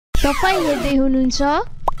तपाईं हेर्दै हुनुहुन्छ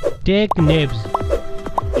टेक नेप्स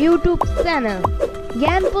युट्युब च्यानल,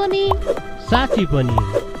 ज्ञान पनि साथी पनि।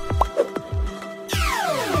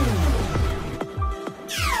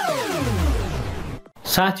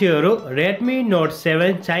 साथीहरु, Redmi Note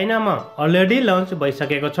 7 चाइनामा अलरेडी लन्च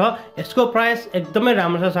भइसकेको छ। यसको प्राइस एकदमै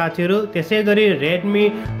राम्रो छ साथीहरु। त्यसैगरी Redmi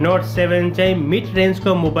Note 7 चाहिँ मिड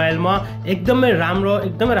रेन्जको मोबाइलमा एकदमै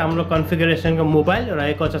राम्रो कन्फिगरेसनको मोबाइल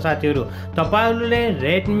रहेको छ साथीहरु। तपाईहरुले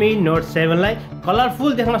Redmi Note 7 लाई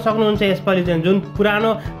कलरफुल देख्न सक्नुहुन्छ। यसपालि चाहिँ जुन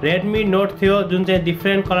पुरानो Redmi Note थियो, जुन चाहिँ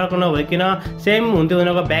डिफरेन्ट कलरको नभइकिन सेम हुन्थ्यो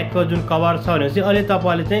उनीहरुको ब्याकको जुन कभर छ भनेपछि अहिले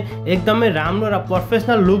तपाईले चाहिँ एकदमै राम्रो र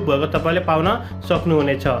प्रोफेसनल लुक भएको तपाईले पाउन सक्नुहुन्छ।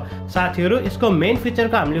 साथीहरु, यसको मेन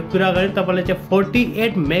फिचरको हामीले कुरा गरे तपाईले चाहिँ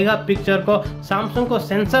 48 मेगापिक्सलको Samsungको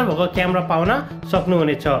सेन्सर भएको क्यामेरा पाउन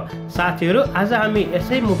सक्नुहुनेछ। साथीहरु, आज हामी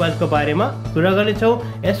यसै मोबाइलको बारेमा कुरा गर्नेछौँ।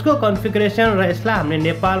 यसको कन्फिगरेसन र यसलाई हामीले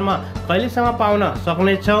नेपालमा कहिलेसम्म पाउन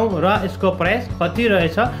सक्नेछौँ र यसको प्राइस कति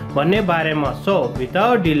रहेछ भन्ने बारेमा। So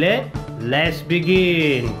without delay let's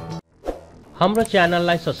begin. हाम्रो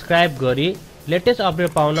च्यानललाई सब्स्क्राइब गरी लेटेस्ट अपडेट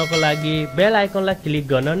पाउनको लागि बेल आइकनलाई क्लिक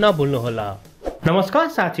गर्न नभुल्नुहोला। नमस्कार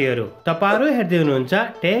साथीहरु, तपाईहरु हेर्दै हुनुहुन्छ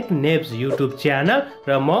टेक नेप्स युट्युब च्यानल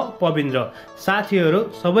र म पविन्द्र। साथीहरु,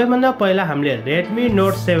 सबैभन्दा पहिला हामीले Redmi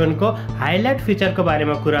Note 7 को हाइलाइट फिचरको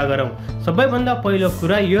बारेमा कुरा गरौँ। सबैभन्दा पहिलो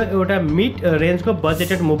कुरा, यो एउटा मिड रेन्जको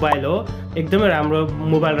बजेटेड मोबाइल हो। एकदमै राम्रो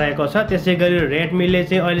मोबाइल रहेको छ। त्यसैगरी Redmi ले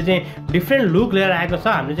चाहिँ अहिले चाहिँ डिफरेन्ट लुक लिएर आएको छ।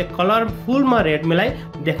 हामीले चाहिँ कलरफुलमा Redmi लाई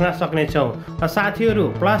देख्न सक्नेछौँ। र साथीहरु,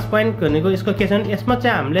 प्लस पोइन्ट भनेको यसको के छ भने यसमा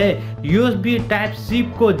चाहिँ हामीले USB टाइप C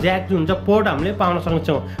को ज्याक जुन हुन्छ पोर्ट हामीले पाउन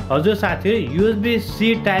सक्छौँ। हजुर साथीहरु, USB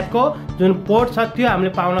C टाइपको जुन पोर्ट छ त्यो हामीले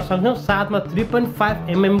पाउन सक्छौँ। साथमा 3.5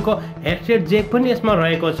 mm को हेडसेट ज्याक पनि यसमा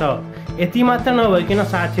रहेको छ। यति मात्र नभइकिन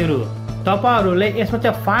साथीहरु, तपाईहरुले यसमा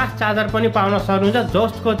चाहिँ फास्ट चार्जर पनि पाउन सक्नुहुन्छ,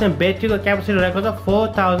 जसको चाहिँ ब्याट्रीको क्यापेसिटी रहेको छ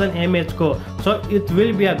 4000 mAh को। So it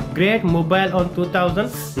will be a great mobile on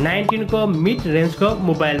 2019 को मिड रेन्जको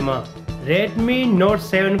मोबाइलमा। Redmi Note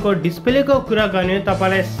 7 को डिस्प्लेको कुरा गर्ने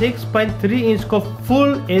तपाईलाई 6.3 इन्चको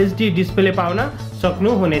फुल HD डिस्प्ले पाउन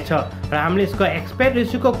सक्नुहुनेछ। र हामीले यसको एक्सपेक्ट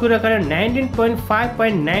रेशियोको कुरा गर्ने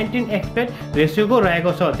 19.5.19 एक्सपेक्ट रेशियोको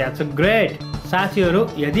रहेको छ। That's great. साथीहरु,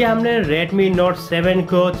 यदि हामीले Redmi Note 7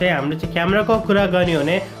 को चाहिँ हामीले चाहिँ क्यामेराको कुरा गर्ने हो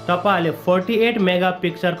भने तपाईहरुले 48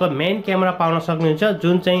 मेगापिक्सलको मेन क्यामेरा पाउन सक्नुहुन्छ,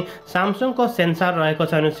 जुन चाहिँ Samsungको सेन्सर रहेको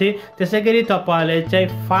छ भनेपछि। त्यसैगरी तपाईहरुले चाहिँ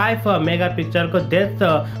 5 मेगापिक्सलको डेप्थ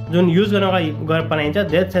जुन युज गर्न बनाइन्छ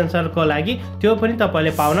डेप्थ सेन्सरको लागि, त्यो पनि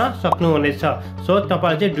तपाईले पाउन सक्नुहुनेछ। सो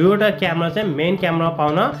तपाईले चाहिँ दुईवटा क्यामेरा चाहिँ मेन क्यामेरा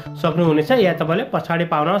पाउन सक्नुहुनेछ या तपाईले पछाडी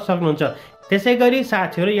पाउन सक्नुहुन्छ। त्यसैगरी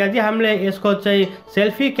साथीहरु, यदि हामीले यसको चाहिँ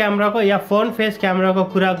सेल्फी क्यामेराको या फ्रन्ट फेस क्यामेराको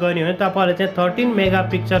कुरा गर्ने हो भने तपाईले चाहिँ 13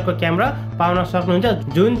 मेगापिक्सलको क्यामेरा पाउन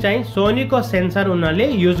सक्नुहुन्छ, जुन चाहिँ सोनीको सेन्सर उनीहरूले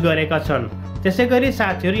युज गरेका छन्। त्यसैगरी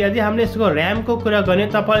साथीहरु, यदि हामीले यसको र्यामको कुरा गर्ने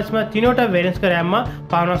तपाईले यसमा तीनवटा भेरिएन्टको र्याममा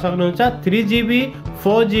पाउन सक्नुहुन्छ। 3GB,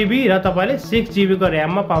 4GB र तपाईले 6GB को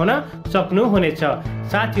र्याममा पाउन सक्नुहुनेछ।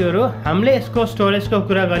 साथीहरु, हामीले यसको स्टोरेजको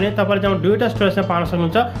कुरा गर्ने तपाईले चाहिँ दुईवटा स्टोरेजमा पाउन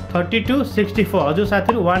सक्नुहुन्छ, 32, 64। हजुर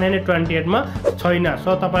साथीहरु, 128 मा छैन।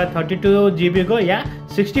 सो तपाईले 32GB को या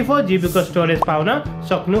 64GB को स्टोरेज पाउन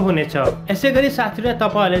सक्नुहुनेछ। यसैगरी साथीहरु,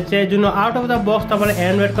 तपाईहरुले चाहिँ जुन आउट अफ द बक्स तपाईले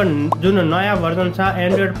एन्ड्रोइडको जुन नयाँ भर्जन छ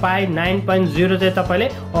एन्ड्रोइड पाई 9.0 चाहिँ तपाईले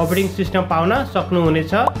अपरेटिङ सिस्टम पाउन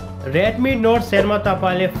सक्नुहुनेछ। Redmi Note 7 मा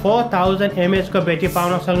तपाईले 4000 mAh को ब्याट्री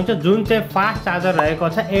पाउन सक्नुहुन्छ, जुन चाहिँ फास्ट चार्जर रहेको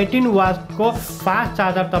छ। 18 वाटको फास्ट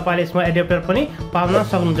चार्जर तपाईले यसमा एडाप्टर पनि पाउन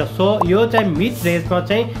सक्नुहुन्छ। सो यो चाहिँ मिड रेन्जमा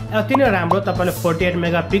चाहिँ अति नै राम्रो तपाईले 48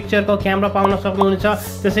 मेगापिक्सलको क्यामेरा पाउन सक्नुहुनेछ।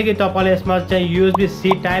 त्यसैगरी तपाईले यसमा चाहिँ USB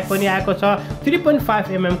C टाइप पनि आएको छ,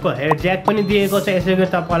 3.5 mm को हेड ज्याक पनि दिएको छ। यसैगरी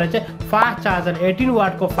तपाईले चाहिँ फास्ट चार्जर 18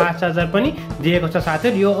 वाटको फास्ट चार्जर पनि दिएको छ।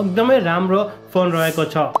 साथीहरु, यो एकदमै राम्रो फोन रहेको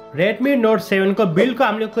छ। Redmi Note 7 को बिल्डको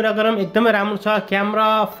हामीले कुरा गरौँ, एकदमै राम्रो छ। क्यामेरा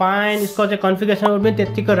फाइन, यसको चाहिँ कन्फिगरेसन पनि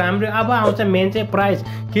त्यतिको राम्रो। अब आउँछ मेन चाहिँ प्राइस।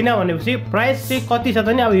 किन भनेपछि प्राइस चाहिँ कति छ त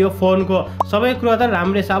नि, अब यो फोनको सबै कुरा त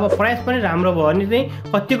राम्रै छ, अब प्राइस पनि राम्रो भयो भने चाहिँ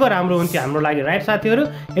कतिको राम्रो हुन्थ्यो हाम्रो लागि, राइट साथीहरु।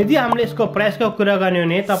 यदि हामीले यसको प्राइसको कुरा गर्ने हो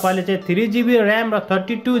भने तपाईले चाहिँ 3GB र्याम र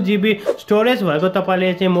 32GB स्टोरेज भएको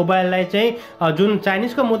तपाईले चाहिँ मोबाइललाई चाहिँ जुन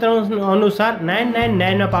चाइनिजको मुद्रा अनुसार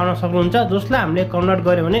 999 मा पाउन सक्नुहुन्छ, जसलाई हामीले कन्भर्ट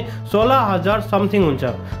गर्यो भने 16000 समथिङ हुन्छ।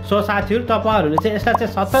 सो साथीहरु, तपाईहरुले चाहिँ यसलाई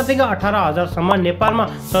चाहिँ 17 देखि 18000 सम्म नेपालमा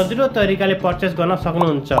सजिलो तरिकाले पर्चेस गर्न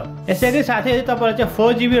सक्नुहुन्छ। यसैगरी साथै यदि तपाईले चाहिँ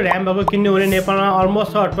 4GB र्याम भएको किन्नु भने नेपालमा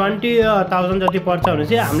अलमोस्ट 20000 जति पर्छ भने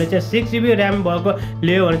चाहिँ हामीले चाहिँ 6GB र्याम भएको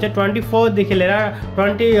लियो भने चाहिँ 24 देखि लिएर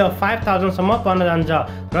 25000 सम्म पर्न जान्छ।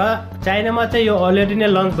 र चाइनामा चाहिँ यो अलरेडी नै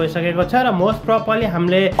लन्च भइसकेको छ र मोस्ट प्रोबब्ली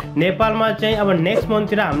हामीले नेपालमा चाहिँ अब नेक्स्ट मन्थ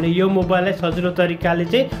तिर हामीले यो मोबाइललाई सजिलो तरिकाले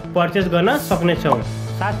चाहिँ पर्चेस गर्न सक्नेछौँ।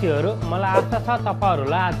 साथीहरू मलाई आशा छ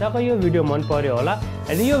तपाईहरुलाई आजको यो भिडियो मन पर्यो होला।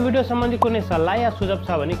 यदि यो भिडियो सम्बन्धी कुनै सल्लाह या सुझाव छ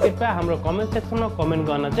भने कृपया हाम्रो कमेन्ट सेक्सनमा कमेन्ट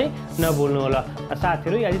गर्न चाहिँ नभुल्नु होला।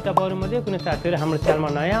 साथीहरू यदि तपाईहरु मध्ये कुनै साथीहरू हाम्रो च्यानलमा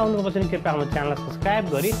नयाँ आउनुभएको छ भने कृपया हाम्रो च्यानललाई सब्स्क्राइब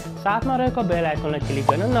गरी साथमा रहेको बेल आइकनलाई क्लिक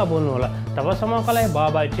गर्न नभुल्नु होला। तबसम्मको लागि bye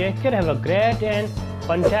bye, take care, have a great and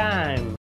fun time.